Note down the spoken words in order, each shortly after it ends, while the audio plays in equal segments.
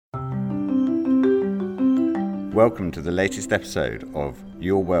Welcome to the latest episode of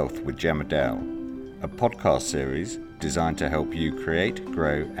Your Wealth with Gemma Dale, a podcast series designed to help you create,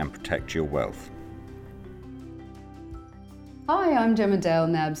 grow and protect your wealth. Hi, I'm Gemma Dale,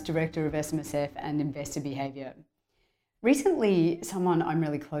 NAB's Director of SMSF and Investor Behaviour. Recently, someone I'm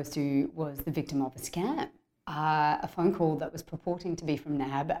really close to was the victim of a scam. A phone call that was purporting to be from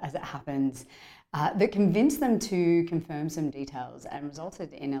NAB, as it happens, that convinced them to confirm some details and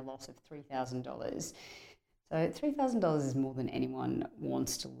resulted in a loss of $3,000. So $3,000 is more than anyone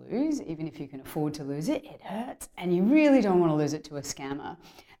wants to lose. Even if you can afford to lose it, it hurts, and you really don't want to lose it to a scammer.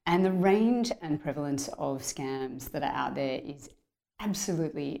 And the range and prevalence of scams that are out there is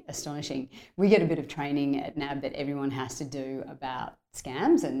absolutely astonishing. We get a bit of training at NAB that everyone has to do about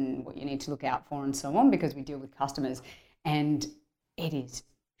scams and what you need to look out for and so on, because we deal with customers, and it is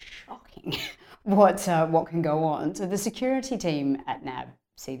shocking what can go on. So the security team at NAB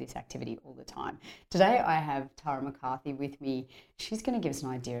see this activity all the time. Today I have Tara McCarthy with me. She's going to give us an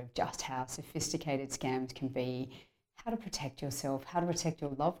idea of just how sophisticated scams can be, how to protect yourself, how to protect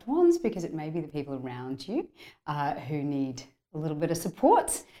your loved ones, because it may be the people around you who need a little bit of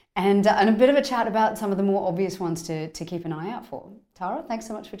support, and a bit of a chat about some of the more obvious ones to keep an eye out for. Tara, thanks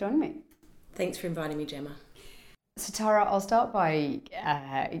so much for joining me. Thanks for inviting me, Gemma. So Tara, I'll start by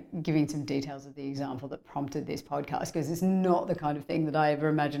giving some details of the example that prompted this podcast, because it's not the kind of thing that I ever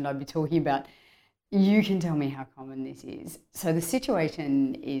imagined I'd be talking about. You can tell me how common this is. So the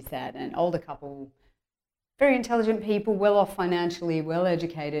situation is that an older couple, very intelligent people, well off financially, well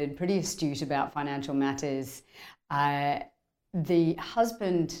educated, pretty astute about financial matters. The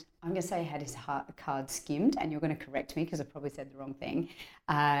husband, I'm going to say, had his card skimmed, and you're going to correct me because I probably said the wrong thing.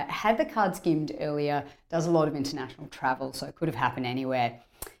 Had the card skimmed earlier, does a lot of international travel, so it could have happened anywhere.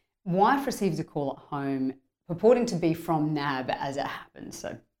 Wife receives a call at home purporting to be from NAB, as it happens.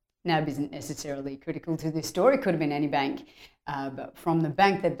 So NAB isn't necessarily critical to this story. It could have been any bank, but from the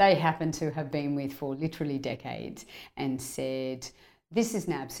bank that they happen to have been with for literally decades, and said, "This is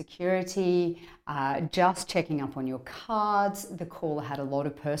NAB security, just checking up on your cards." The caller had a lot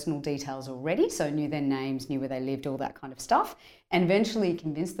of personal details already, so knew their names, knew where they lived, all that kind of stuff, and eventually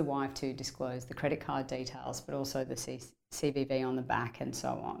convinced the wife to disclose the credit card details, but also the CVV on the back and so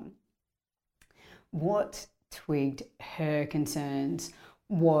on. What twigged her concerns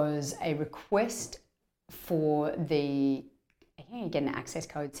was a request for you get an access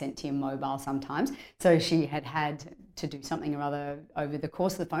code sent to your mobile sometimes. So she had to do something or other over the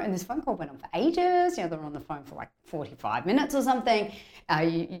course of the phone. And this phone call went on for ages. They were on the phone for like 45 minutes or something.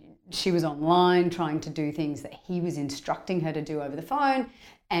 She was online trying to do things that he was instructing her to do over the phone.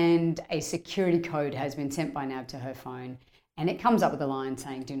 And a security code has been sent by NAB to her phone. And it comes up with a line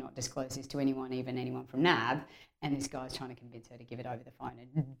saying, "Do not disclose this to anyone, even anyone from NAB." And this guy's trying to convince her to give it over the phone.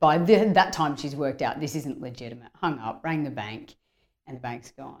 And by that time, she's worked out this isn't legitimate. Hung up, rang the bank, and the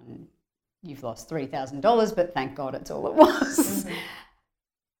bank's gone, "You've lost $3,000, but thank God it's all it was." Mm-hmm.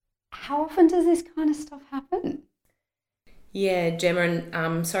 How often does this kind of stuff happen? Yeah, Gemma, and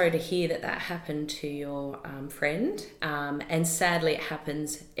I'm sorry to hear that happened to your friend. And sadly, it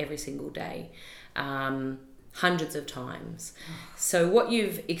happens every single day. Hundreds of times. So what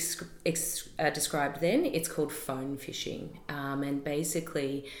you've described then, it's called phone phishing. And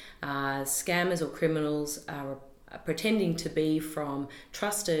basically, scammers or criminals are pretending to be from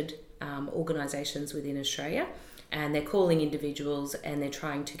trusted organisations within Australia, and they're calling individuals and they're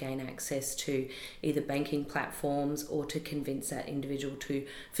trying to gain access to either banking platforms or to convince that individual to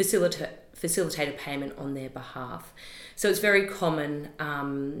facilitate a payment on their behalf. So it's very common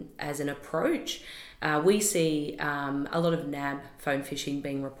as an approach. We see a lot of NAB phone phishing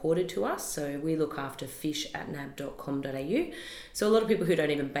being reported to us. So we look after fish@nab.com.au. So a lot of people who don't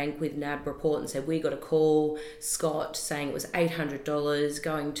even bank with NAB report and say, "We got a call, Scott, saying it was $800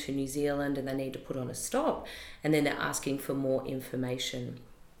 going to New Zealand and they need to put on a stop." And then they're asking for more information.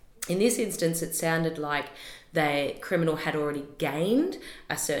 In this instance, it sounded like the criminal had already gained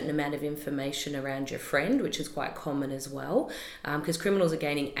a certain amount of information around your friend, which is quite common as well, because criminals are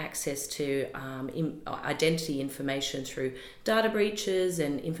gaining access to identity information through data breaches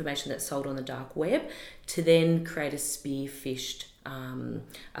and information that's sold on the dark web to then create a spear-phished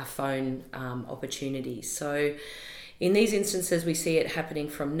a phone opportunity. So in these instances, we see it happening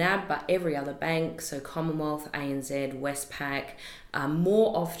from NAB, but every other bank, so Commonwealth, ANZ, Westpac.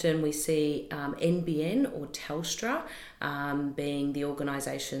 More often we see NBN or Telstra being the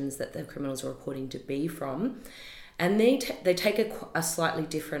organisations that the criminals are reporting to be from. And they take a slightly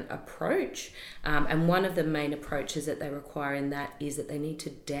different approach. And one of the main approaches that they require in that is that they need to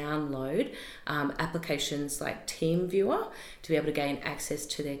download applications like TeamViewer to be able to gain access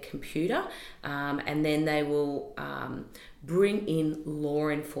to their computer. And then they will bring in law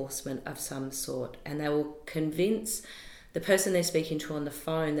enforcement of some sort, and they will convince the person they're speaking to on the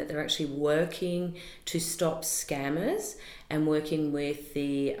phone that they're actually working to stop scammers and working with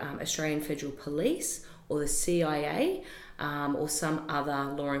the Australian Federal Police or the CIA or some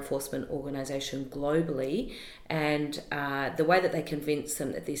other law enforcement organisation globally. And the way that they convince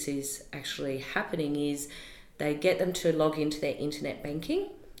them that this is actually happening is they get them to log into their internet banking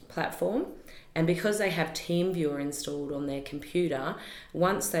platform. And because they have TeamViewer installed on their computer,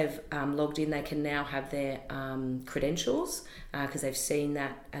 once they've logged in, they can now have their credentials because they've seen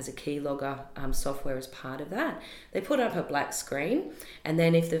that as a keylogger software as part of that. They put up a black screen, and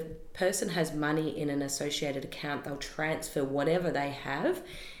then if the person has money in an associated account, they'll transfer whatever they have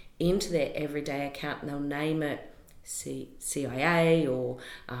into their everyday account, and they'll name it CIA or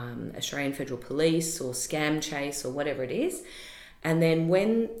Australian Federal Police or Scam Chase or whatever it is. And then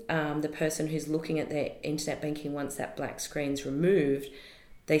when the person who's looking at their internet banking, once that black screen's removed,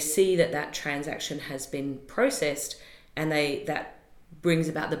 they see that that transaction has been processed, and that brings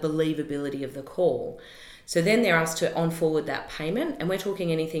about the believability of the call. So then they're asked to on-forward that payment, and we're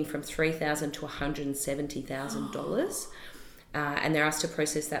talking anything from $3,000 to $170,000. And they're asked to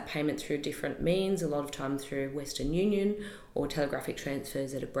process that payment through different means, a lot of time through Western Union or telegraphic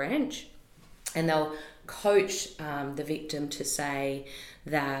transfers at a branch. And they'll coach the victim to say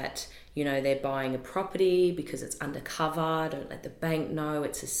that, you know, they're buying a property because it's undercover, don't let the bank know,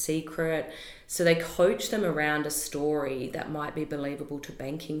 it's a secret. So they coach them around a story that might be believable to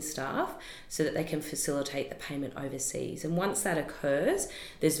banking staff so that they can facilitate the payment overseas. And once that occurs,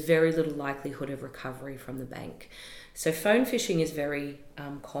 there's very little likelihood of recovery from the bank. So phone phishing is very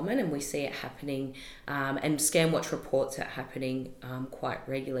common, and we see it happening, and ScamWatch reports it happening quite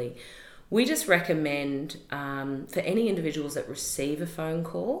regularly. We just recommend for any individuals that receive a phone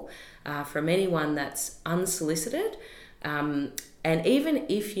call from anyone that's unsolicited, and even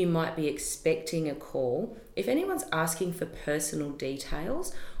if you might be expecting a call, if anyone's asking for personal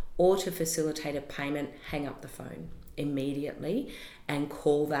details or to facilitate a payment, hang up the phone immediately and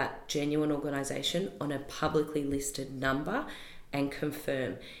call that genuine organisation on a publicly listed number and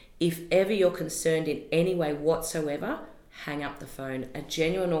confirm. If ever you're concerned in any way whatsoever, hang up the phone. A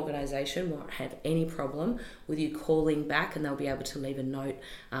genuine organisation won't have any problem with you calling back, and they'll be able to leave a note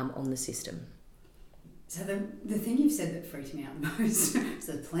on the system. So the thing you've said that freaks me out the most,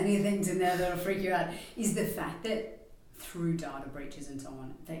 so there's plenty of things in there that'll freak you out, is the fact that through data breaches and so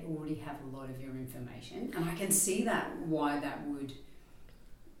on, they already have a lot of your information. And I can see that why that would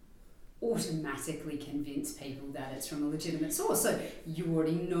automatically convince people that it's from a legitimate source. So you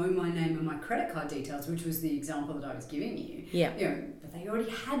already know my name and my credit card details, which was the example that I was giving you. Yeah. You know, but they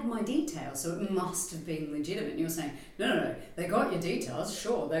already had my details, so it must have been legitimate. And you're saying, no, they got your details.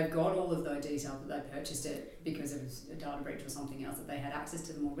 Sure, they've got all of those details, but they purchased it because it was a data breach or something else, that they had access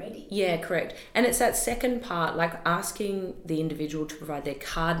to them already. Yeah, correct. And it's that second part, like asking the individual to provide their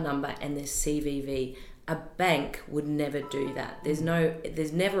card number and their CVV. A bank would never do that. There's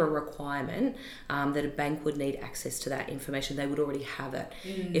never a requirement that a bank would need access to that information. They would already have it.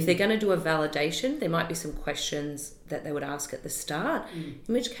 If they're going to do a validation, there might be some questions that they would ask at the start,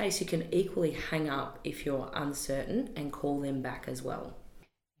 in which case you can equally hang up if you're uncertain and call them back as well.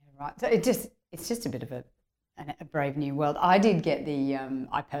 Yeah, right. So it's just a bit of a brave new world. I did get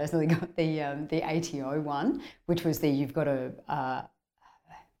I personally got the ATO one, which was you've got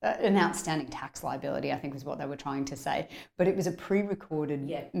an outstanding tax liability, I think was what they were trying to say. But it was a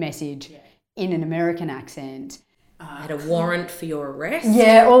pre-recorded message in an American accent. Had a warrant for your arrest.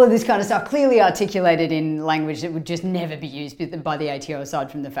 Yeah, all of this kind of stuff, clearly articulated in language that would just never be used by the ATO,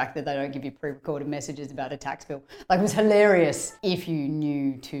 aside from the fact that they don't give you pre-recorded messages about a tax bill. Like, it was hilarious if you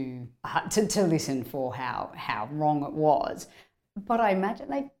knew to listen for how wrong it was. But I imagine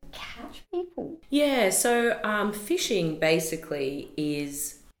they catch people. Yeah, so phishing basically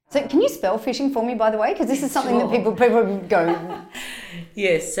is... So can you spell phishing for me, by the way? Because this is something that people go...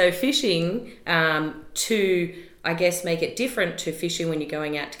 Yes, so phishing, to, I guess, make it different to fishing when you're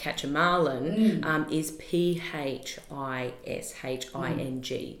going out to catch a marlin, is PHISHING.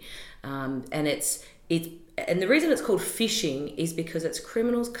 And the reason it's called phishing is because it's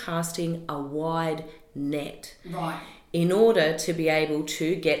criminals casting a wide net. Right. In order to be able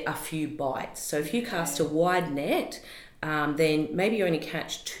to get a few bites. So if you cast a wide net, then maybe you only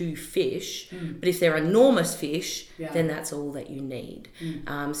catch 2 fish. But if they're enormous fish, then that's all that you need.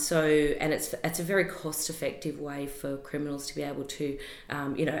 And it's a very cost-effective way for criminals to be able to,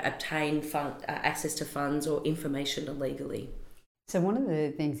 obtain access to funds or information illegally. So one of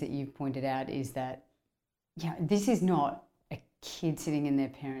the things that you've pointed out is that, this is not a kid sitting in their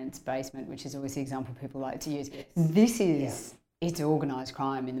parents' basement, which is always the example people like to use. This is, it's organised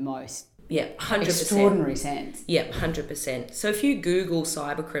crime in the most 100%. extraordinary sense. 100%. So if you Google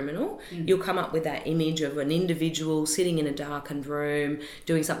cyber criminal, you'll come up with that image of an individual sitting in a darkened room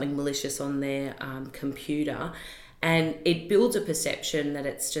doing something malicious on their computer. And it builds a perception that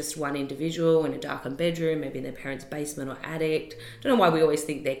it's just one individual in a darkened bedroom, maybe in their parents' basement or attic. I don't know why we always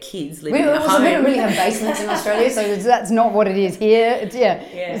think they're kids living at home. We don't really have basements in Australia, so that's not what it is here.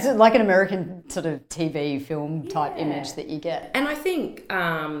 It's like an American sort of TV film type image that you get. And I think,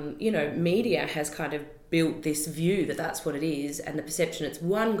 media has kind of built this view that that's what it is, and the perception it's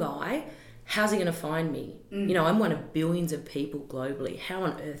one guy. How's he going to find me? I'm one of billions of people globally. How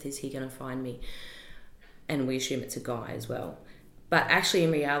on earth is he going to find me? And we assume it's a guy as well. But actually,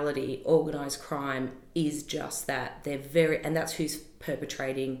 in reality, organised crime is just that. And that's who's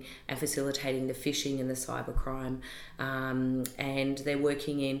perpetrating and facilitating the phishing and the cybercrime. And they're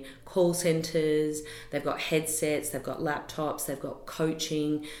working in call centres, they've got headsets, they've got laptops, they've got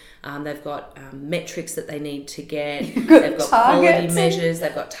coaching, they've got metrics that they need to get, they've got quality measures,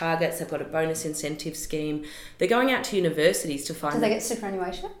 they've got targets, they've got a bonus incentive scheme. They're going out to universities to find... Do they get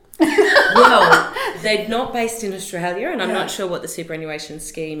superannuation? Well, they're not based in Australia, and I'm not sure what the superannuation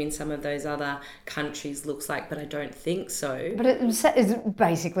scheme in some of those other countries looks like, but I don't think so. But it's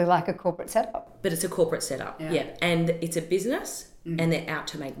basically like a corporate setup. But it's a corporate setup, and it's a business, and they're out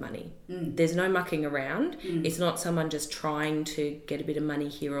to make money. There's no mucking around. It's not someone just trying to get a bit of money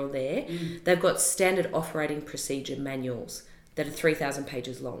here or there. They've got standard operating procedure manuals that are 3,000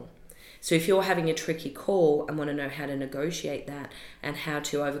 pages long. So if you're having a tricky call and want to know how to negotiate that and how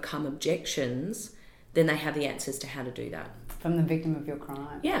to overcome objections, then they have the answers to how to do that. From the victim of your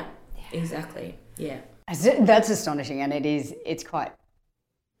crime. Yeah. Exactly. Yeah. That's astonishing, and it's quite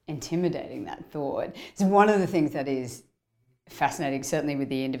intimidating, that thought. So one of the things that is fascinating, certainly with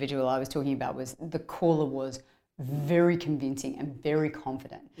the individual I was talking about, was the caller was very convincing and very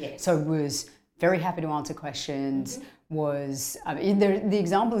confident. Yes. So was very happy to answer questions, the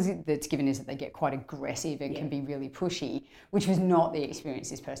example that's given is that they get quite aggressive and can be really pushy, which was not the experience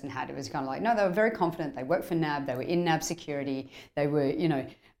this person had. It was kind of like, no, they were very confident. They worked for NAB. They were in NAB security. They were,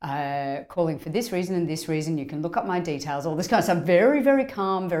 calling for this reason and this reason. You can look up my details, all this kind of stuff. Very, very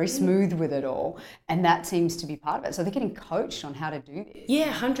calm, very smooth with it all. And that seems to be part of it. So they're getting coached on how to do this.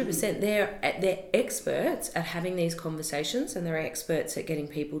 Yeah, 100%. They're experts at having these conversations, and they're experts at getting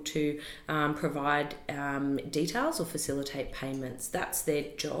people to provide details or facilitate payments. That's their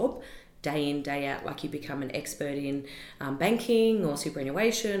job. Day in, day out, like you become an expert in banking or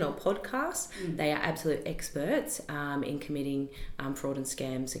superannuation or podcasts. They are absolute experts in committing fraud and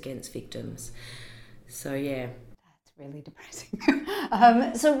scams against victims. So, yeah. That's really depressing.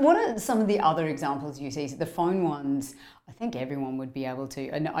 So what are some of the other examples you see? So the phone ones, I think everyone would be able to.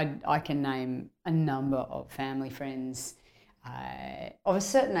 And I can name a number of family friends of a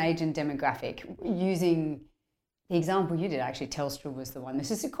certain age and demographic using... The example you did, actually, Telstra was the one.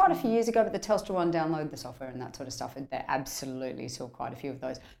 This is quite a few years ago, but the Telstra one, download the software and that sort of stuff. And they absolutely saw quite a few of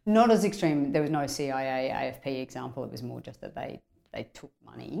those. Not as extreme. There was no CIA, AFP example. It was more just that they took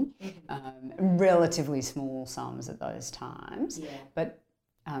money, relatively small sums at those times. Yeah. But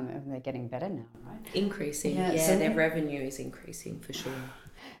they're getting better now, right? Increasing. Yeah, so their revenue is increasing for sure.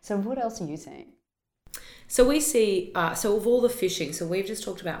 So what else are you seeing? So we see, so of all the phishing, so we've just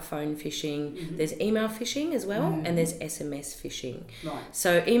talked about phone phishing, there's email phishing as well, and there's SMS phishing. Right.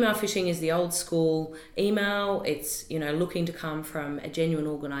 So email phishing is the old school email. It's, looking to come from a genuine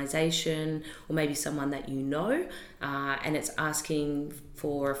organisation or maybe someone that you know, and it's asking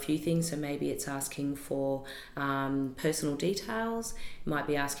for a few things. So maybe it's asking for personal details, it might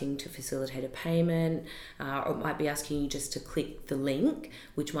be asking to facilitate a payment, or it might be asking you just to click the link,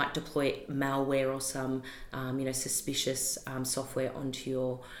 which might deploy malware or some suspicious software onto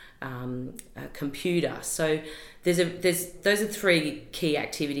your computer. So those are 3 key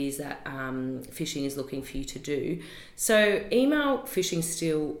activities that phishing is looking for you to do. So email phishing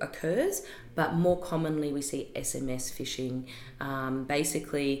still occurs, but more commonly we see SMS phishing.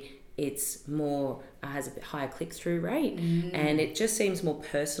 Basically, it's more has a bit higher click-through rate, and it just seems more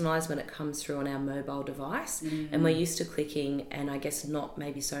personalised when it comes through on our mobile device, and we're used to clicking, and I guess not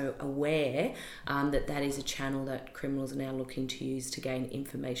maybe so aware that is a channel that criminals are now looking to use to gain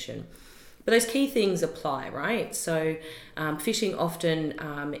information. But those key things apply, right? So phishing often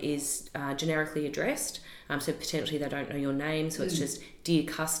is generically addressed. So potentially they don't know your name. So it's just dear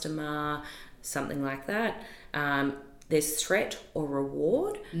customer, something like that. There's threat or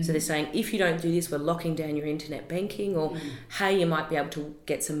reward. So they're saying, if you don't do this, we're locking down your internet banking, or hey, you might be able to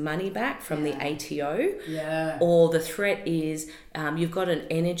get some money back from the ATO. Yeah. Or the threat is you've got an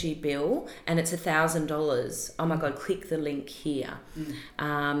energy bill and it's $1,000. Oh my God, click the link here.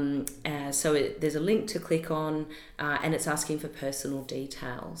 There's a link to click on and it's asking for personal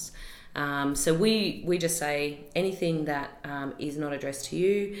details. So we just say anything that is not addressed to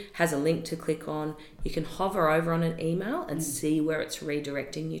you has a link to click on. You can hover over on an email and see where it's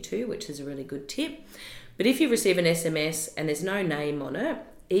redirecting you to, which is a really good tip. But if you receive an SMS and there's no name on it,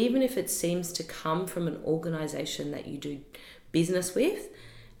 even if it seems to come from an organisation that you do business with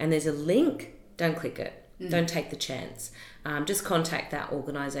and there's a link, don't click it. Don't take the chance. Just contact that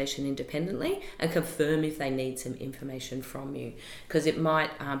organisation independently and confirm if they need some information from you, because it might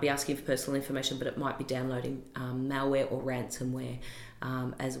be asking for personal information, but it might be downloading malware or ransomware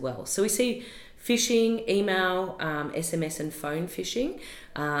as well. So we see phishing, email, SMS and phone phishing.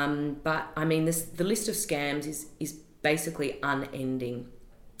 But I mean, the list of scams is basically unending.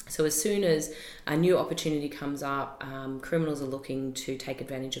 So as soon as a new opportunity comes up, criminals are looking to take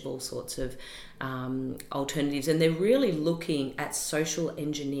advantage of all sorts of alternatives, and they're really looking at social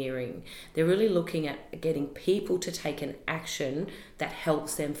engineering. They're really looking at getting people to take an action that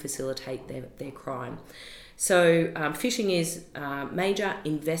helps them facilitate their crime. So phishing is major.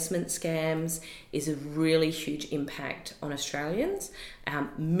 Investment scams is a really huge impact on Australians.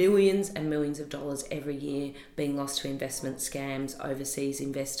 Millions and millions of dollars every year being lost to investment scams, overseas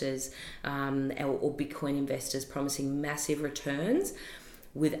investors or Bitcoin investors promising massive returns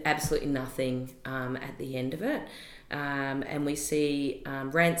with absolutely nothing at the end of it. And we see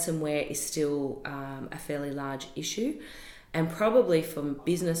ransomware is still a fairly large issue. And probably from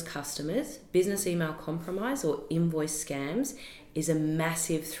business customers, business email compromise or invoice scams is a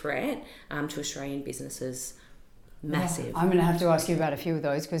massive threat to Australian businesses. Massive. I'm going to have to ask you about a few of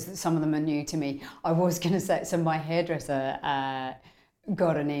those because some of them are new to me. I was going to say, so my hairdresser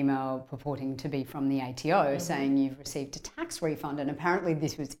got an email purporting to be from the ATO saying you've received a tax refund, and apparently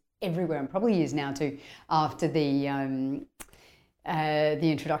this was everywhere and probably is now too after the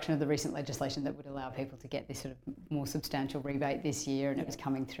introduction of the recent legislation that would allow people to get this sort of more substantial rebate this year, and it was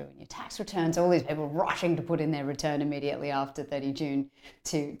coming through in your tax returns. All these people rushing to put in their return immediately after 30 June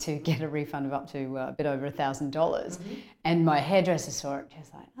to get a refund of up to a bit over $1,000. And my hairdresser saw it. She was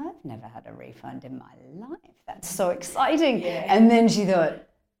like, I've never had a refund in my life. That's so exciting. Yeah. And then she thought,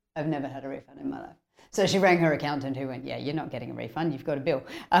 I've never had a refund in my life. So she rang her accountant who went, yeah, you're not getting a refund, you've got a bill.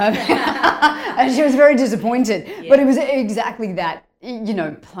 And she was very disappointed. Yeah. But it was exactly that,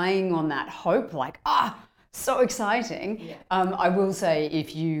 playing on that hope, like, so exciting. Yeah. I will say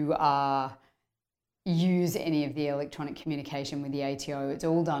if you use any of the electronic communication with the ATO, it's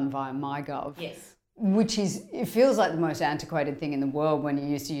all done via MyGov. Yes. Which it feels like the most antiquated thing in the world when you're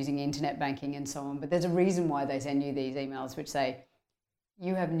used to using internet banking and so on. But there's a reason why they send you these emails which say,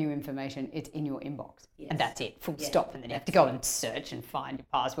 you have new information, it's in your inbox. Yes. And that's it, full stop. And then you have to go and search and find your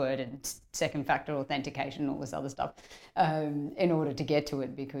password and second factor authentication and all this other stuff in order to get to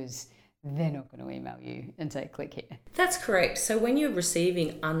it, because they're not going to email you and say, click here. That's correct. So when you're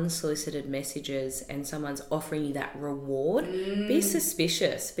receiving unsolicited messages and someone's offering you that reward, be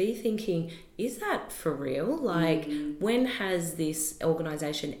suspicious. Be thinking, is that for real? Like, when has this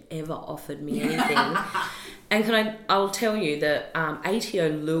organisation ever offered me anything? And I'll tell you that ATO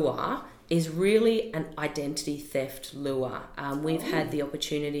lure is really an identity theft lure. We've had the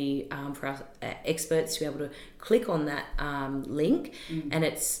opportunity for our experts to be able to click on that link,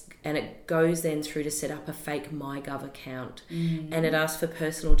 and it goes then through to set up a fake MyGov account, and it asks for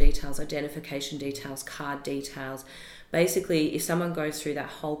personal details, identification details, card details. Basically, if someone goes through that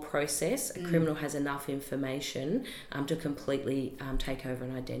whole process, a criminal has enough information to completely take over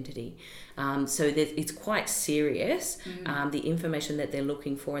an identity. So it's quite serious, the information that they're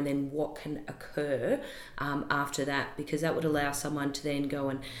looking for, and then what can occur after that, because that would allow someone to then go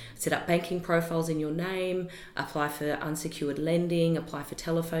and set up banking profiles in your name, apply for unsecured lending, apply for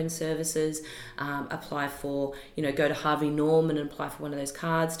telephone services, apply for, go to Harvey Norman and apply for one of those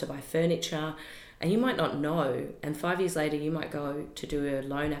cards to buy furniture. And you might not know, and 5 years later you might go to do a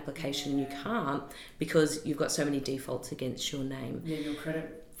loan application and you can't because you've got so many defaults against your name. Yeah, your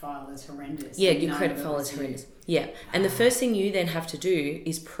credit file is horrendous. Yeah, your credit file is horrendous. Yeah, and the first thing you then have to do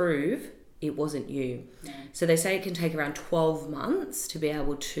is prove it wasn't you. Yeah. So they say it can take around 12 months to be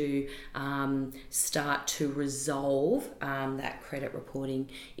able to start to resolve that credit reporting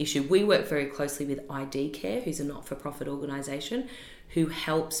issue. We work very closely with ID Care, who's a not-for-profit organisation who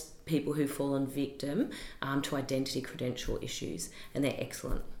helps people who've fallen victim to identity credential issues, and they're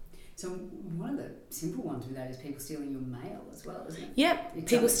excellent. So one of the simple ones with that is people stealing your mail as well, isn't it? Yep,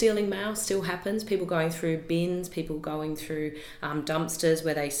 people stealing mail still happens. People going through bins, people going through dumpsters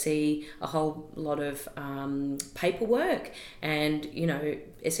where they see a whole lot of paperwork, and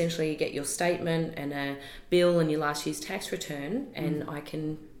essentially you get your statement and a bill and your last year's tax return, and I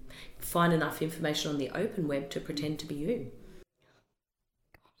can find enough information on the open web to pretend to be you.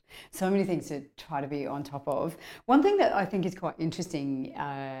 So many things to try to be on top of. One thing that I think is quite interesting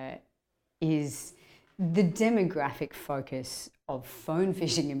is the demographic focus of phone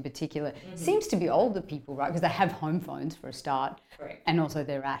phishing in particular. Seems to be older people, right? Because they have home phones for a start. Correct. And also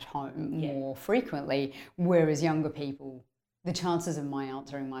they're at home more frequently, whereas younger people, the chances of my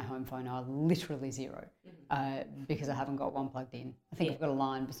answering my home phone are literally zero because I haven't got one plugged in. I think I've got a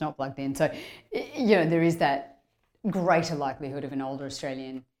line, but it's not plugged in. So, there is that greater likelihood of an older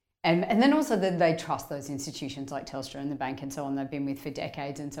Australian. And then also that they trust those institutions like Telstra and the bank and so on, they've been with for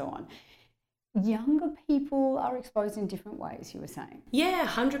decades and so on. Younger people are exposed in different ways, you were saying. Yeah,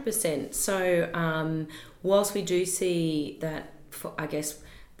 100%. So whilst we do see that, I guess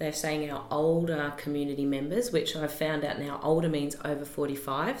they're saying our older community members, which I've found out now, older means over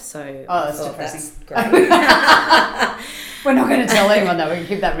 45. So that's depressing. That's great. We're not going to tell anyone that. We can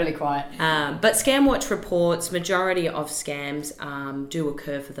keep that really quiet. But ScamWatch reports majority of scams do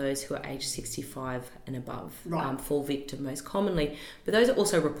occur for those who are age 65 and above, fall victim most commonly. But those are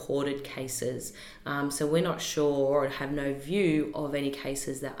also reported cases. So we're not sure or have no view of any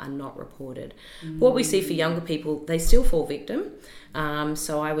cases that are not reported. What we see for younger people, they still fall victim.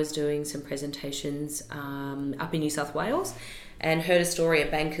 So I was doing some presentations up in New South Wales and heard a story. A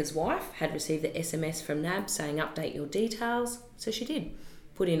banker's wife had received the SMS from NAB saying update your details. So she did,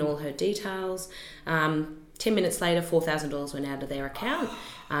 put in all her details. 10 minutes later, $4,000 went out of their account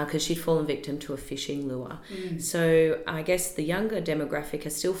because she'd fallen victim to a phishing lure. So I guess the younger demographic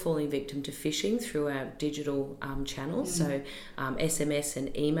are still falling victim to phishing through our digital channels, so SMS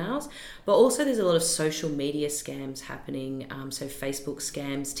and emails. But also there's a lot of social media scams happening, so Facebook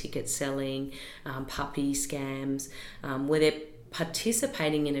scams, ticket selling, puppy scams, where they're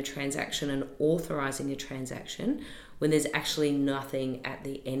participating in a transaction and authorising a transaction when there's actually nothing at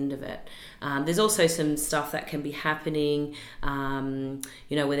the end of it. There's also some stuff that can be happening, where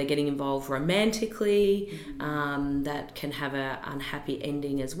they're getting involved romantically, that can have an unhappy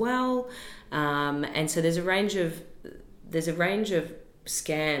ending as well. And so there's a range of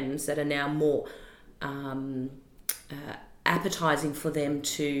scams that are now more appetizing for them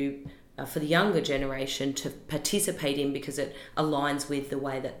to for the younger generation to participate in, because it aligns with the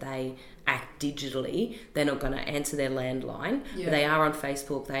way that they act digitally. They're not going to answer their landline. Yeah. But they are on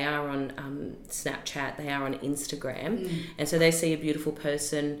Facebook, they are on Snapchat, they are on Instagram. And so they see a beautiful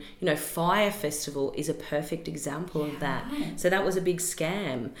person. Fire Festival is a perfect example of that. So that was a big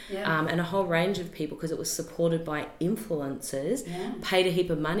scam. And a whole range of people, because it was supported by influencers, paid a heap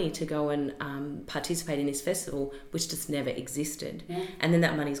of money to go and participate in this festival, which just never existed. And then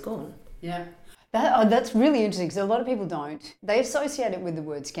that money's gone. Yeah. That's really interesting, because a lot of people they associate it with the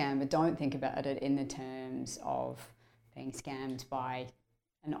word scam, but don't think about it in the terms of being scammed by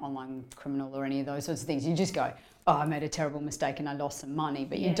an online criminal or any of those sorts of things. You just go, oh, I made a terrible mistake and I lost some money,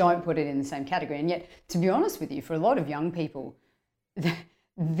 but you don't put it in the same category. And yet, to be honest with you, for a lot of young people,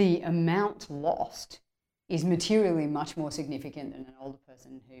 the amount lost is materially much more significant than an older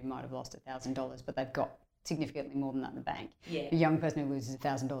person who might have lost $1,000, but they've got significantly more than that in the bank. A young person who loses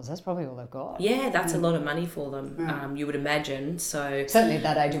 $1,000, that's probably all they've got. Yeah, that's a lot of money for them, you would imagine. So certainly at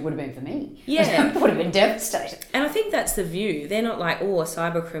that age it would have been for me. Yeah. It would have been devastating. And I think that's the view. They're not like, oh, a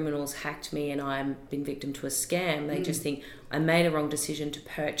cyber criminal's hacked me and I've been victim to a scam. They just think, I made a wrong decision to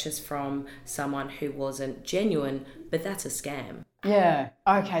purchase from someone who wasn't genuine, but that's a scam. Yeah.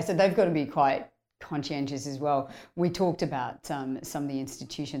 Okay, so they've got to be quite conscientious as well. We talked about some of the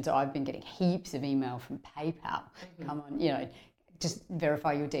institutions. I've been getting heaps of email from PayPal. Come on, just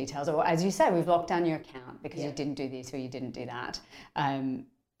verify your details. Or as you say, we've locked down your account because you didn't do this or you didn't do that.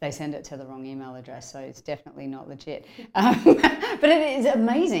 They send it to the wrong email address, so it's definitely not legit. But it is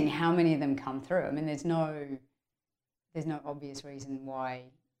amazing how many of them come through. I mean, there's no obvious reason why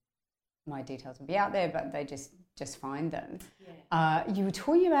my details will be out there, but they just find them. You were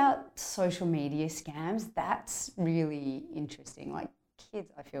talking about social media scams. That's really interesting. Like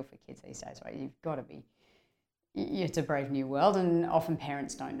kids, I feel for kids these days, right? You've got to be it's a brave new world, and often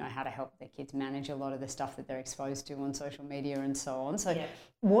parents don't know how to help their kids manage a lot of the stuff that they're exposed to on social media and so on. So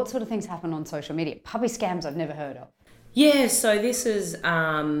what sort of things happen on social media? Puppy scams I've never heard of. Yeah, so this is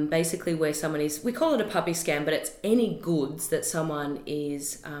basically where someone is, we call it a puppy scam, but it's any goods that someone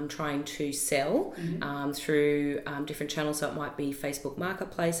is trying to sell through different channels. So it might be Facebook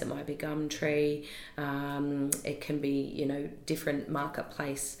Marketplace, it might be Gumtree, it can be, different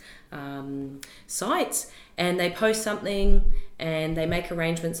marketplace sites, and they post something and they make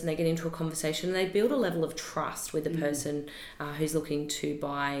arrangements and they get into a conversation and they build a level of trust with the person who's looking to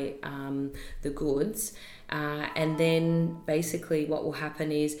buy the goods. And then basically what will happen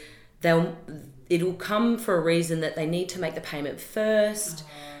is it'll come for a reason that they need to make the payment first,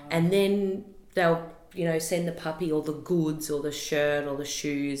 and then they'll send the puppy or the goods or the shirt or the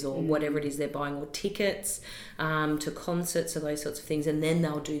shoes or whatever it is they're buying, or tickets to concerts or those sorts of things, and then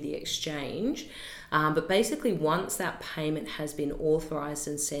they'll do the exchange. But basically once that payment has been authorised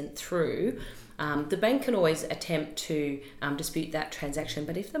and sent through, the bank can always attempt to dispute that transaction,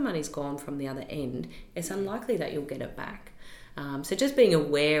 but if the money's gone from the other end, it's unlikely that you'll get it back. So just being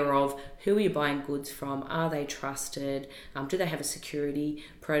aware of who are you buying goods from, are they trusted, do they have a security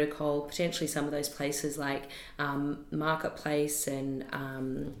protocol, potentially some of those places like Marketplace and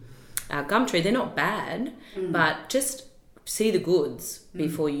Gumtree, they're not bad, but just see the goods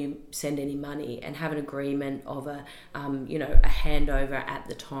before you send any money, and have an agreement of a handover at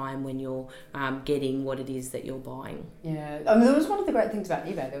the time when you're getting what it is that you're buying. Yeah, that was one of the great things about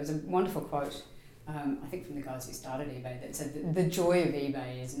eBay. There was a wonderful quote, I think from the guys who started eBay, that said that the joy of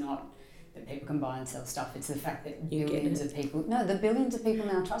eBay is not that people can buy and sell stuff, it's the fact that billions of people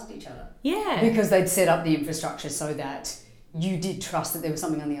now trust each other. Yeah. Because they'd set up the infrastructure so that you did trust that there was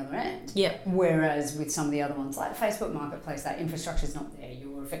something on the other end. Yep. Whereas with some of the other ones, like Facebook Marketplace, that infrastructure is not there.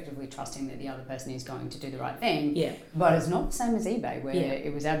 You're effectively trusting that the other person is going to do the right thing. Yeah. But it's not the same as eBay, where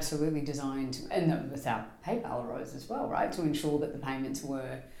it was absolutely designed, and without PayPal arose as well, right, to ensure that the payments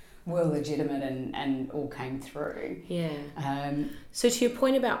were legitimate and all came through. Yeah. So to your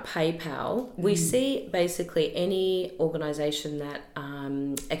point about PayPal, we see basically any organisation that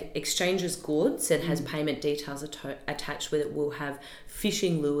exchanges goods and has payment details attached with it will have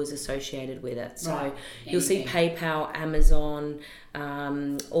phishing lures associated with it. So you'll see PayPal, Amazon,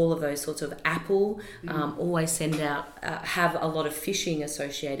 all of those sorts of, Apple always send out, have a lot of phishing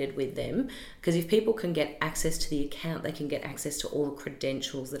associated with them, because if people can get access to the account, they can get access to all the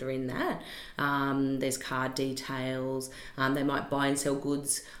credentials that are in that. There's card details, they might buy and sell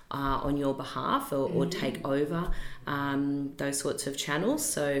goods on your behalf or take over those sorts of channels.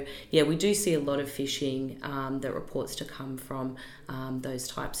 So yeah, we do see a lot of phishing that reports to come from those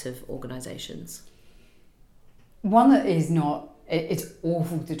types of organisations. One that is not, it's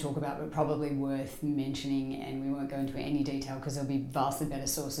awful to talk about, but probably worth mentioning, and we won't go into any detail because there'll be vastly better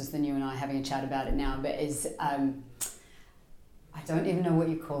sources than you and I having a chat about it now, but is, I don't even know what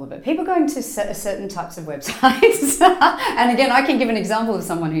you call it, but people going to certain types of websites. And again, I can give an example of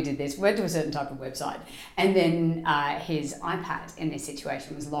someone who did this, went to a certain type of website, and then his iPad in this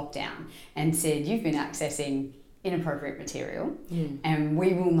situation was locked down and said, you've been accessing inappropriate material and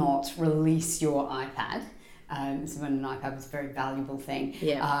we will not release your iPad. So when an iPad was a very valuable thing,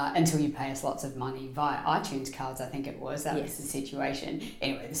 until you pay us lots of money via iTunes cards, I think it was. That was the situation.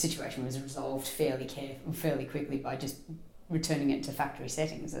 Anyway, the situation was resolved fairly quickly by just returning it to factory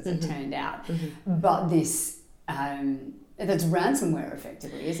settings, as it turned out. But this, that's ransomware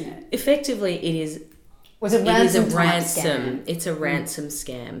effectively, isn't it? Effectively, it is. Was it ransom? Scam? It's a ransom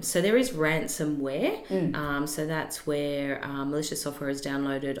scam. So there is ransomware. So that's where malicious software is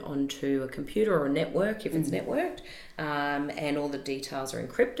downloaded onto a computer or a network, if it's networked, and all the details are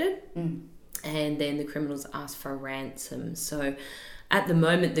encrypted. And then the criminals ask for a ransom. So at the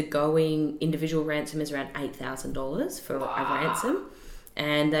moment, the going individual ransom is around $8,000 for a ransom.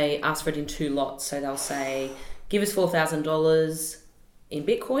 And they ask for it in 2 lots. So they'll say, give us $4,000 in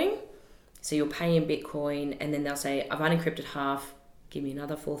Bitcoin. So you'll pay in Bitcoin, and then they'll say, I've unencrypted half, give me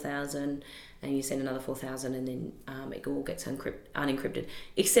another 4,000, and you send another 4,000, and then it all gets unencrypted.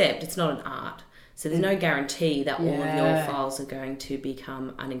 Except it's not an art. So there's no guarantee that all of your files are going to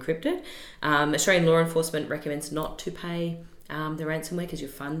become unencrypted. Australian law enforcement recommends not to pay the ransomware because you're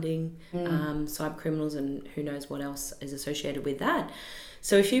funding cyber criminals, and who knows what else is associated with that.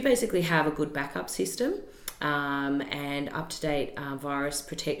 So if you basically have a good backup system, and up-to-date virus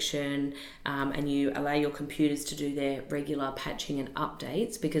protection, and you allow your computers to do their regular patching and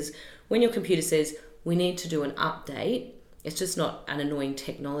updates, because when your computer says we need to do an update, it's just not an annoying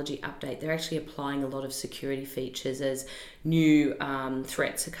technology update. They're actually applying a lot of security features as new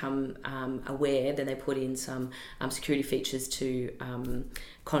threats become aware. Then they put in some security features to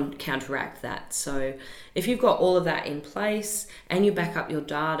counteract that. So if you've got all of that in place and you back up your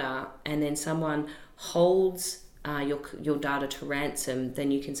data, and then someone holds your data to ransom, then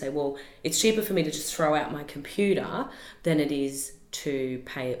you can say, well, it's cheaper for me to just throw out my computer than it is to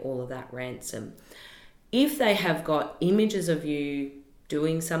pay all of that ransom. If they have got images of you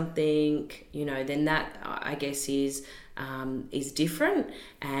doing something, then that, I guess, is different.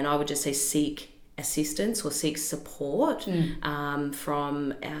 And I would just say seek assistance or seek support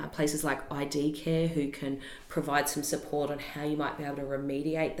from places like ID Care, who can provide some support on how you might be able to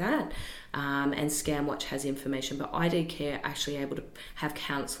remediate that. And Scamwatch has information, but ID Care actually able to have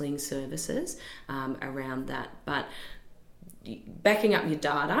counselling services around that. But backing up your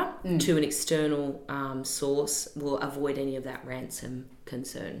data to an external source will avoid any of that ransom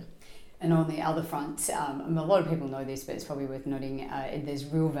concern. And on the other front, a lot of people know this, but it's probably worth noting, there's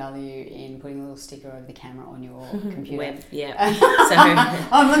real value in putting a little sticker over the camera on your computer. Web, yeah. So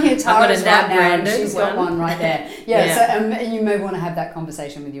I'm looking at Tara's right now, and she's got one right there. Yeah. So you may want to have that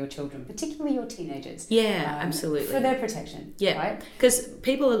conversation with your children, particularly your teenagers. Yeah, absolutely. For their protection. Yeah, right? Because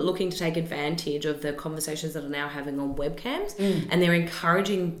people are looking to take advantage of the conversations that are now having on webcams, and they're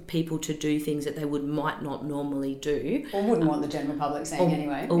encouraging people to do things that they might not normally do. Or wouldn't want the general public seeing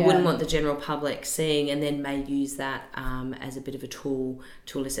anyway. Or wouldn't want the general public seeing, and then may use that as a bit of a tool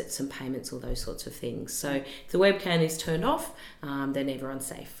to elicit some payments or those sorts of things. So if the webcam is turned off, then everyone's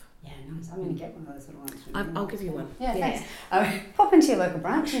safe. Yeah, nice. I'm going to get one of those little ones. I'll give you one. Yeah, thanks. Pop into your local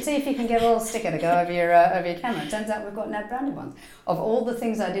branch and see if you can get a little sticker to go over your camera. It turns out we've got NAB branded ones. Of all the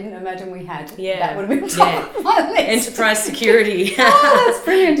things I didn't imagine we had, that would have been top of my list. Enterprise security. That's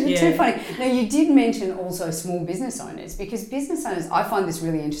brilliant. Too funny. Now, you did mention also small business owners, because business owners, I find this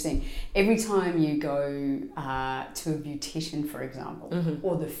really interesting. Every time you go to a beautician, for example,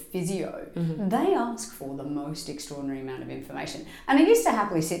 or the physio, they ask for the most extraordinary amount of information. And I used to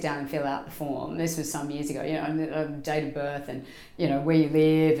happily sit down and fill out the form. This was some years ago, date of birth and, where you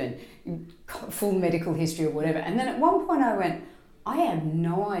live and full medical history or whatever. And then at one point I went, I have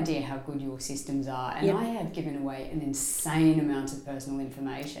no idea how good your systems are, and I have given away an insane amount of personal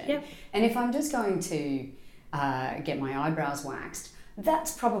information. Yep. And if I'm just going to get my eyebrows waxed,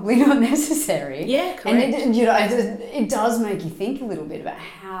 that's probably not necessary. Yeah, correct. And it does make you think a little bit about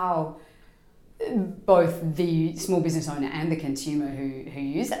how both the small business owner and the consumer who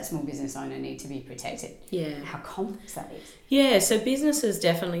use that small business owner need to be protected. Yeah. How complex that is. Yeah, so businesses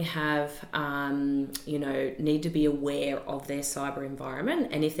definitely have, need to be aware of their cyber environment,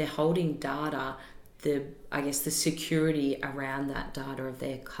 and if they're holding data, the security around that data of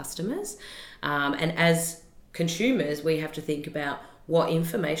their customers. And as consumers, we have to think about what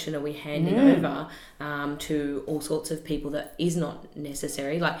information are we handing over to all sorts of people that is not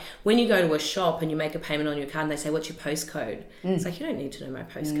necessary. Like when you go to a shop and you make a payment on your card and they say, what's your postcode? It's like, you don't need to know my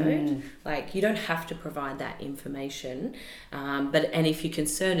postcode. Like you don't have to provide that information. And if you're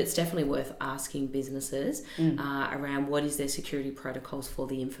concerned, it's definitely worth asking businesses around what is their security protocols for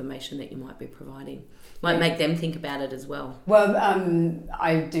the information that you might be providing. Might make them think about it as well. Well,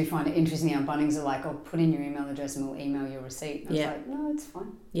 I do find it interesting how Bunnings are like, put in your email address and we'll email your receipt. And I was like, no, it's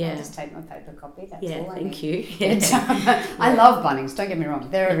fine. I'll just take my paper copy. That's all I need. Thank you. I love Bunnings, don't get me wrong.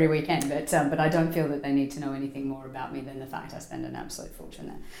 They're every weekend, but I don't feel that they need to know anything more about me than the fact I spend an absolute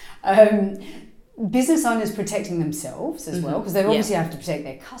fortune there. Business owners protecting themselves as well, because they obviously have to protect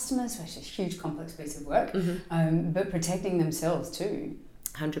their customers, which is a huge complex piece of work, but protecting themselves too.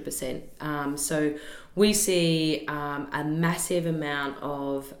 100%. So we see a massive amount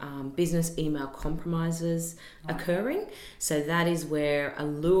of business email compromises occurring. So that is where a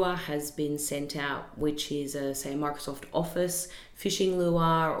lure has been sent out, which is a Microsoft Office phishing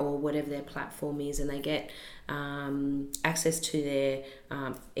lure or whatever their platform is, and they get access to their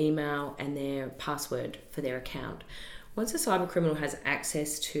email and their password for their account. Once a cyber criminal has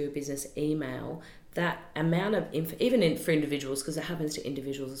access to business email, that amount of even for individuals, because it happens to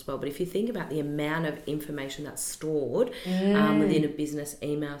individuals as well, but if you think about the amount of information that's stored within a business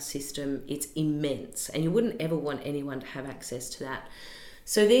email system, it's immense, and you wouldn't ever want anyone to have access to that.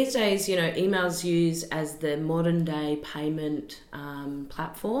 So these days, email's used as the modern day payment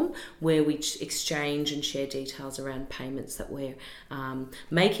platform where we exchange and share details around payments that we're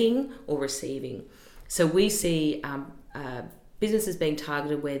making or receiving. So we see businesses being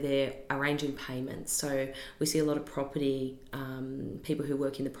targeted where they're arranging payments. So we see a lot of property, people who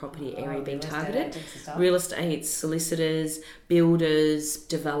work in the property area being targeted. Real estate, solicitors, builders,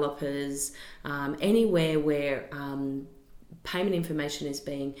 developers, anywhere where payment information is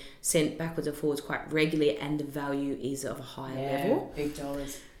being sent backwards and forwards quite regularly, and the value is of a higher level. Big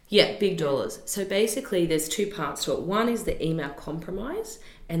dollars. Yeah, big dollars. So basically there's two parts to it. One is the email compromise,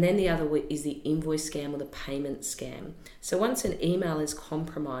 and then the other is the invoice scam or the payment scam. So once an email is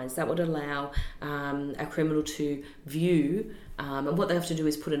compromised, that would allow a criminal to view, and what they have to do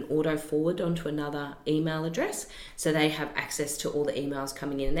is put an auto forward onto another email address, so they have access to all the emails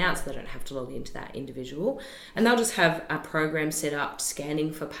coming in and out, so they don't have to log into that individual. And they'll just have a program set up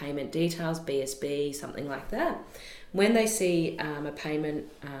scanning for payment details, BSB, something like that. When they see a payment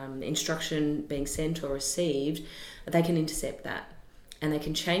instruction being sent or received, they can intercept that, and they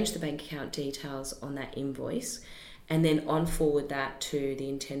can change the bank account details on that invoice and then on forward that to the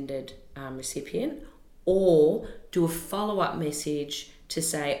intended recipient, or do a follow-up message to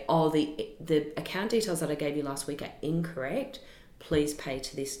say, oh, the account details that I gave you last week are incorrect, please pay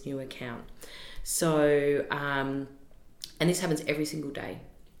to this new account. So, and this happens every single day.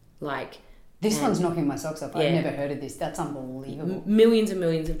 This one's knocking my socks off. I've never heard of this. That's unbelievable. Millions and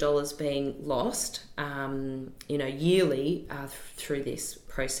millions of dollars being lost, yearly through this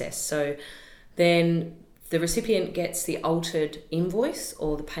process. So then the recipient gets the altered invoice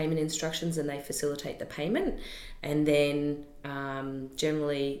or the payment instructions, and they facilitate the payment. And then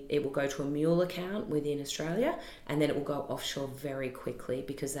generally it will go to a mule account within Australia, and then it will go offshore very quickly,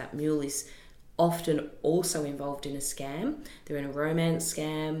 because that mule is often also involved in a scam. They're in a romance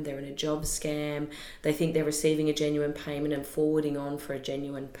scam, they're in a job scam, they think they're receiving a genuine payment and forwarding on for a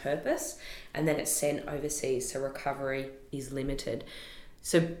genuine purpose, and then it's sent overseas, so recovery is limited.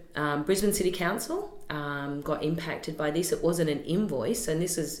 So Brisbane City Council got impacted by this. It wasn't an invoice, and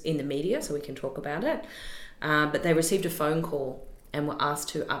this is in the media, so we can talk about it, but they received a phone call and were asked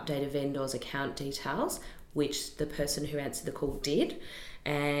to update a vendor's account details, which the person who answered the call did.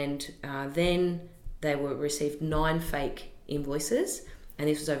 And then they received 9 fake invoices, and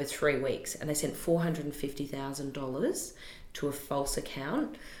this was over 3 weeks, and they sent $450,000 to a false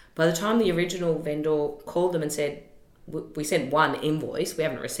account. By the time the original vendor called them and said, we sent one invoice, we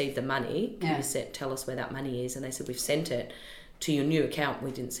haven't received the money, can you tell us where that money is? And they said, we've sent it to your new account, we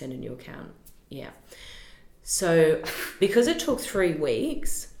didn't send a new account. So because it took 3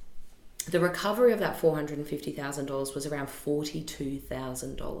 weeks, the recovery of that $450,000 was around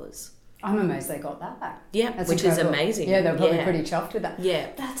 $42,000. I'm amazed they got that back. Yeah, that's which incredible. is amazing. Yeah, they're probably pretty chuffed with that.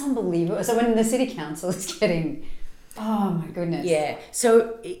 Yeah. That's unbelievable. So when the city council is getting, oh my goodness. Yeah.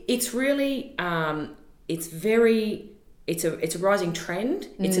 So it's really, it's a rising trend.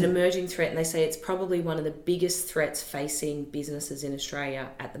 It's an emerging threat, and they say it's probably one of the biggest threats facing businesses in Australia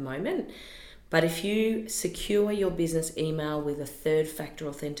at the moment. But if you secure your business email with a third factor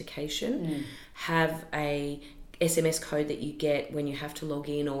authentication, have a SMS code that you get when you have to log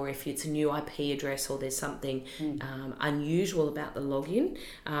in, or if it's a new IP address or there's something unusual about the login,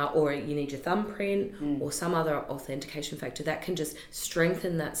 or you need your thumbprint or some other authentication factor, that can just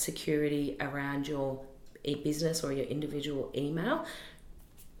strengthen that security around your business or your individual email.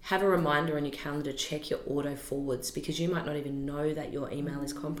 Have a reminder on your calendar, check your auto forwards, because you might not even know that your email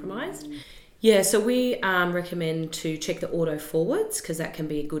is compromised. Yeah, so we recommend to check the auto forwards, because that can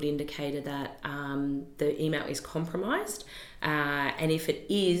be a good indicator that the email is compromised. And if it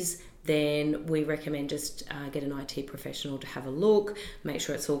is, then we recommend just get an IT professional to have a look, make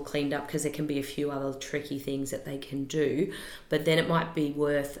sure it's all cleaned up, because there can be a few other tricky things that they can do. But then it might be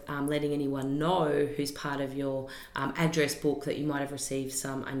worth letting anyone know who's part of your address book that you might have received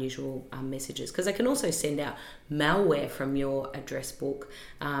some unusual messages, because they can also send out malware from your address book.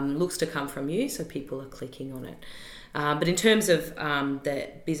 Looks to come from you, so people are clicking on it. But in terms of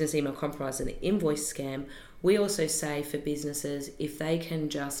the business email compromise and the invoice scam, we also say for businesses, if they can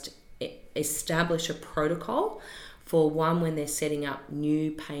just establish a protocol for when they're setting up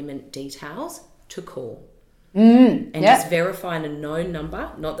new payment details, to call and just verify a known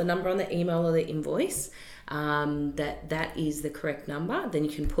number, not the number on the email or the invoice, that is the correct number. Then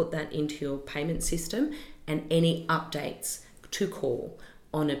you can put that into your payment system, and any updates to call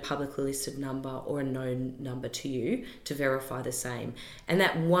on a publicly listed number or a known number to you to verify the same. And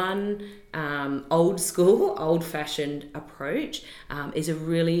that one old-fashioned approach is a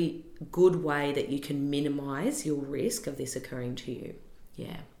really good way that you can minimize your risk of this occurring to you.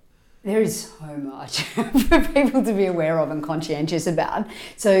 Yeah. There is so much for people to be aware of and conscientious about.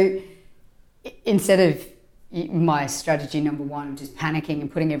 So instead of my strategy number one, just panicking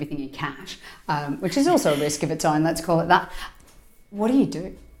and putting everything in cash, which is also a risk of its own, let's call it that, what do you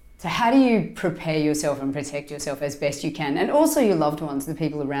do? So how do you prepare yourself and protect yourself as best you can? And also your loved ones, the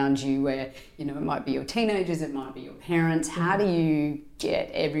people around you, where, it might be your teenagers, it might be your parents. How do you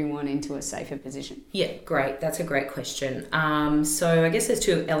get everyone into a safer position? Yeah, great. That's a great question. So I guess there's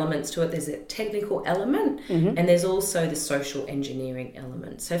two elements to it. There's a technical element and there's also the social engineering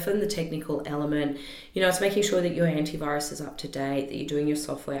element. So from the technical element, it's making sure that your antivirus is up to date, that you're doing your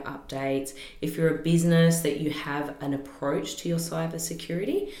software updates. If you're a business, that you have an approach to your cyber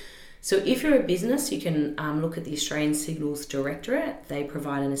security. So if you're a business, you can look at the Australian Signals Directorate. They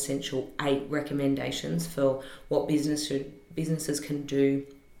provide an essential 8 recommendations for what businesses can do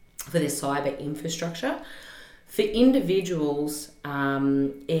for their cyber infrastructure. For individuals,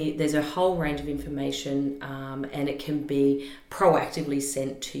 there's a whole range of information and it can be proactively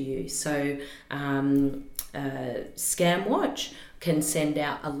sent to you. So ScamWatch can send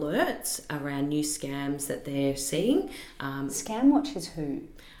out alerts around new scams that they're seeing. ScamWatch is who?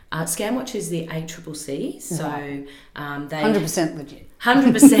 ScamWatch is the ACCC, so Right. they 100% legit.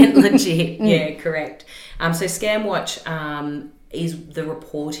 100% legit. Yeah, correct. So ScamWatch is the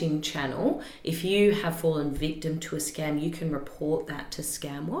reporting channel. If you have fallen victim to a scam, you can report that to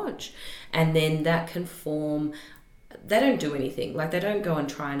ScamWatch, and then that can form. They don't do anything, like they don't go and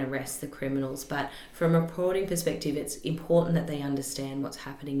try and arrest the criminals, but from a reporting perspective, it's important that they understand what's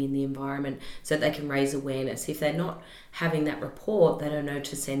happening in the environment so that they can raise awareness. If they're not having that report, they don't know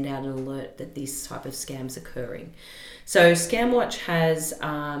to send out an alert that this type of scam's occurring. So ScamWatch has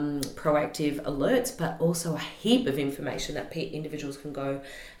proactive alerts, but also a heap of information that individuals can go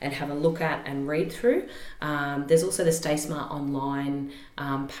and have a look at and read through. There's also the Stay Smart Online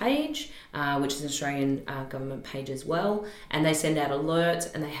page, which is an Australian government page as well. And they send out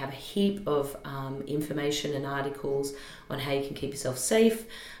alerts and they have a heap of information and articles on how you can keep yourself safe.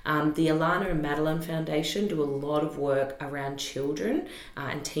 The Alana and Madeline Foundation do a lot of work around children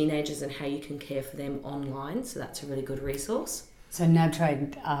and teenagers and how you can care for them online. So that's a really good resource. So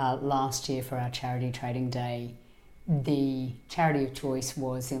NabTrade last year for our charity trading day, the charity of choice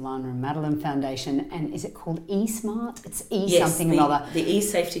was the Alana and Madeline Foundation, and is it called eSmart? It's something or other. The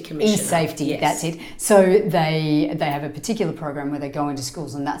eSafety Commission. eSafety, yes. That's it. So they have a particular program where they go into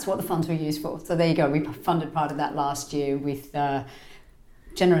schools, and that's what the funds were used for. So there you go. We funded part of that last year with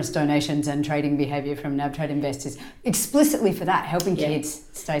generous donations and trading behaviour from NabTrade investors, explicitly for that, helping kids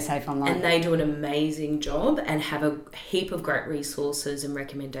stay safe online. And they do an amazing job and have a heap of great resources and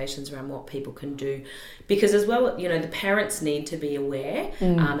recommendations around what people can do. Because as well, the parents need to be aware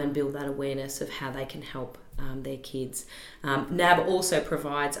and build that awareness of how they can help their kids. NAB also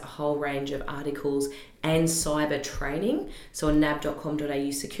provides a whole range of articles and cyber training. So on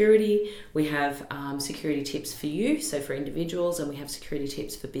nab.com.au security, we have security tips for you, so for individuals, and we have security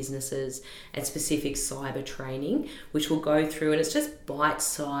tips for businesses and specific cyber training, which we'll go through. And it's just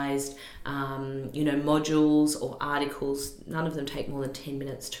bite-sized, modules or articles. None of them take more than 10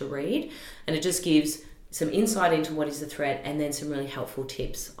 minutes to read. And it just gives some insight into what is the threat and then some really helpful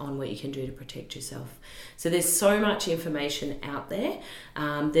tips on what you can do to protect yourself. So there's so much information out there.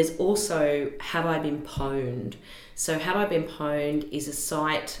 There's also Have I Been Pwned? So Have I Been Pwned is a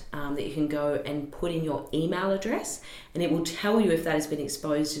site that you can go and put in your email address, and it will tell you if that has been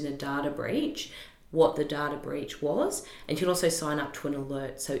exposed in a data breach, what the data breach was, and you can also sign up to an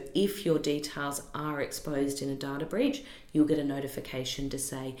alert. So if your details are exposed in a data breach, you'll get a notification to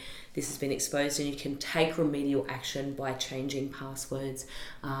say this has been exposed, and you can take remedial action by changing passwords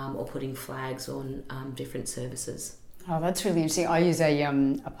or putting flags on different services. Oh, that's really interesting. I use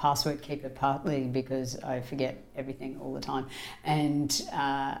a password keeper partly because I forget everything all the time, and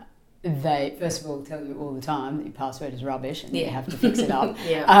they first of all tell you all the time that your password is rubbish and you have to fix it up.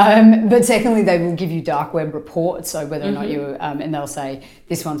 But secondly, they will give you dark web reports, so whether or not you and they'll say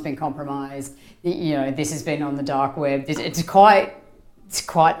this one's been compromised, this has been on the dark web. It's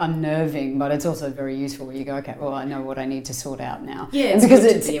quite unnerving, but it's also very useful where you go, okay, well, I know what I need to sort out now. Yeah, and because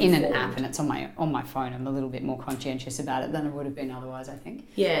it's in an app and it's on my phone, I'm a little bit more conscientious about it than I would have been otherwise, I think.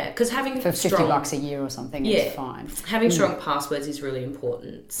 Yeah, because having for $50 a year or something, it's fine. Having strong passwords is really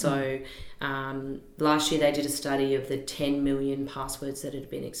important. So last year they did a study of the 10 million passwords that had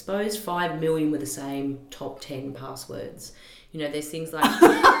been exposed. 5 million were the same top 10 passwords. There's things like...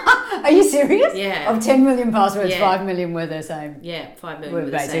 Are you serious? Yeah. Of 10 million passwords, 5 million were the same. Yeah, 5 million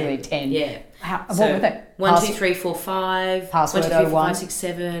were the same. Basically 10. Yeah. What were they? 1, 2, 3, 4, 5. Password 1, 2, 3, 4, 01. 5, 6,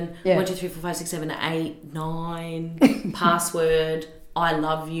 7. 1, 2, 3, 4, 5, 6, 7, 8, 9. Password, I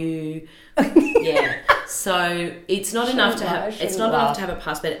love you. Yeah. So it's not enough to have a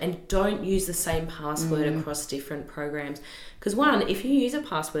password, and don't use the same password across different programs. Because one, if you use a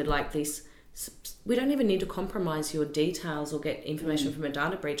password like this, we don't even need to compromise your details or get information from a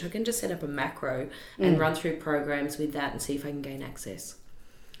data breach. I can just set up a macro and run through programs with that and see if I can gain access.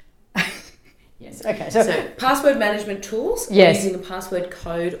 Yes. Okay. So password management tools, yes, using a password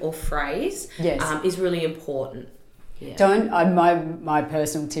code or phrase, yes, is really important. Yeah. Don't. My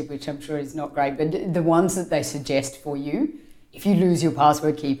personal tip, which I'm sure is not great, but the ones that they suggest for you. If you lose your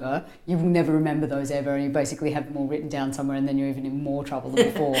password keeper, you will never remember those ever, and you basically have them all written down somewhere, and then you're even in more trouble than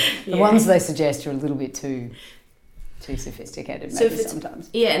before. The ones they suggest are a little bit too sophisticated, maybe sometimes.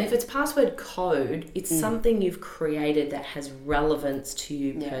 Yeah, and if it's password code, it's something you've created that has relevance to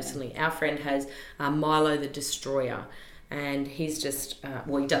you personally. Our friend has Milo the Destroyer. And he's just,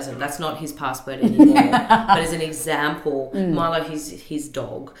 he doesn't, that's not his password anymore. But as an example, Milo, his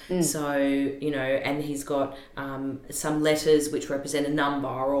dog. So, and he's got some letters which represent a number,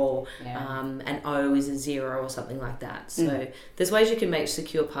 or an O is a 0 or something like that. So there's ways you can make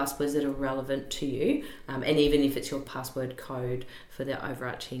secure passwords that are relevant to you, and even if it's your password code for the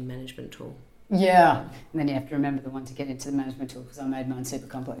overarching management tool. Yeah, and then you have to remember the one to get into the management tool, because I made mine super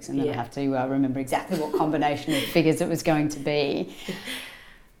complex, and then I have to remember exactly what combination of figures it was going to be.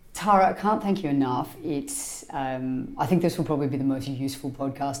 Tara, I can't thank you enough. It's I think this will probably be the most useful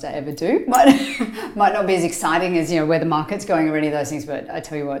podcast I ever do. Might not be as exciting as where the market's going or any of those things, but I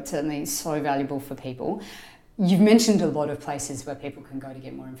tell you what, certainly so valuable for people. You've mentioned a lot of places where people can go to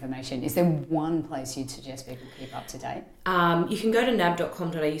get more information. Is there one place you'd suggest people keep up to date? You can go to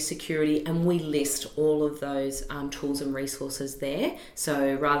nab.com.au security, and we list all of those tools and resources there.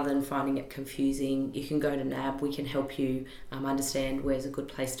 So rather than finding it confusing, you can go to NAB. We can help you understand where's a good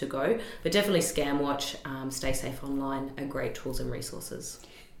place to go. But definitely ScamWatch, Stay Safe Online are great tools and resources.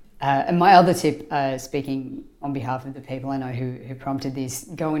 And my other tip, speaking on behalf of the people I know who prompted this,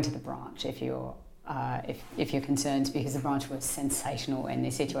 go into the branch if you're concerned, because the branch was sensational in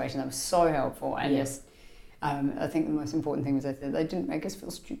this situation. That was so helpful, and just I think the most important thing was that they didn't make us feel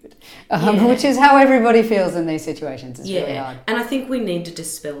stupid, which is how everybody feels in these situations. It's really hard. And I think we need to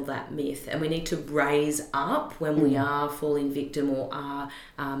dispel that myth, and we need to raise up when we are falling victim or are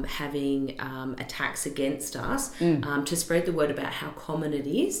having attacks against us, to spread the word about how common it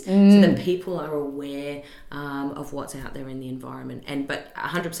is, so that people are aware of what's out there in the environment. But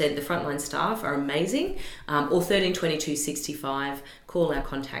 100%, the frontline staff are amazing. Or 13 22 65, call our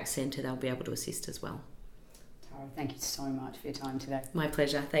contact centre, they'll be able to assist as well. Thank you so much for your time today. My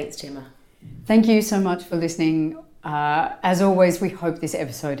pleasure. Thanks, Gemma. Thank you so much for listening. As always, we hope this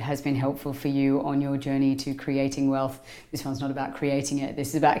episode has been helpful for you on your journey to creating wealth. This one's not about creating it. This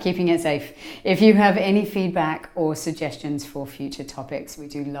is about keeping it safe. If you have any feedback or suggestions for future topics, we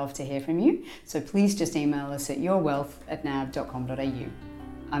do love to hear from you. So please just email us at yourwealth@nab.com.au.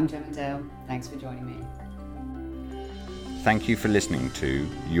 I'm Gemma Dale. Thanks for joining me. Thank you for listening to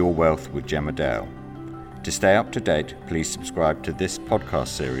Your Wealth with Gemma Dale. To stay up to date, please subscribe to this podcast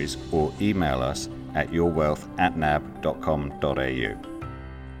series or email us at yourwealth@nab.com.au.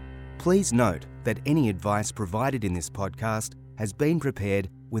 Please note that any advice provided in this podcast has been prepared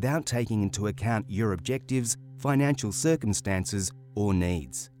without taking into account your objectives, financial circumstances, or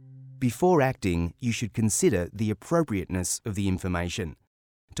needs. Before acting, you should consider the appropriateness of the information.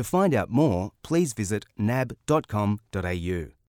 To find out more, please visit nab.com.au.